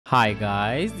Hi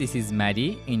guys, this is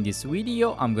Madi. In this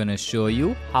video, I'm gonna show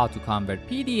you how to convert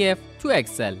PDF to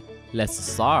Excel. Let's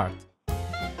start.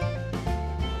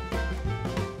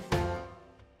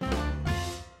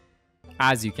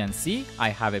 As you can see, I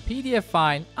have a PDF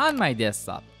file on my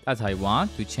desktop that I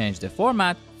want to change the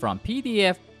format from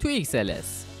PDF to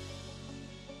XLS.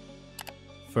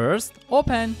 First,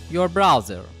 open your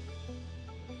browser.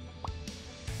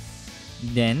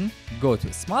 Then go to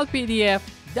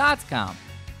smallpdf.com.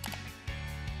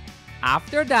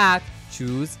 After that,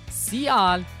 choose See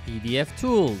All PDF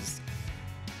Tools.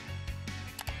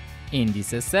 In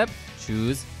this step,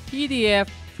 choose PDF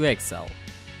to Excel.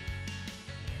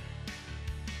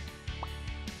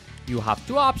 You have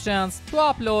two options to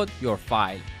upload your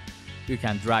file. You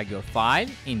can drag your file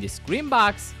in this green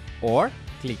box or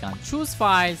click on Choose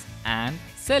Files and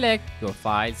select your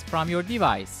files from your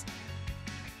device.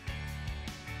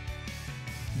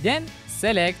 Then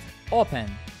select Open.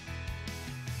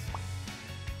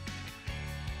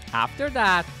 After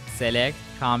that, select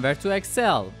Convert to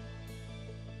Excel.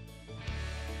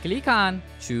 Click on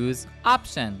Choose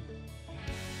Option.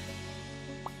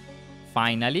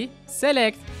 Finally,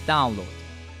 select Download.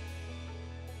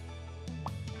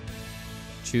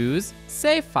 Choose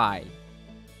Save File.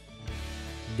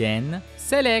 Then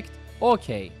select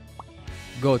OK.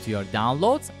 Go to your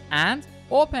downloads and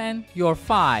open your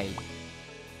file.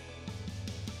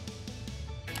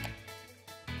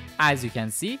 As you can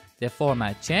see, the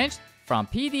format changed from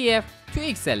PDF to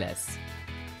XLS.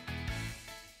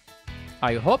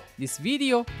 I hope this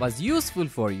video was useful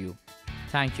for you.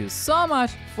 Thank you so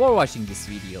much for watching this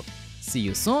video. See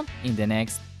you soon in the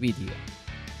next video.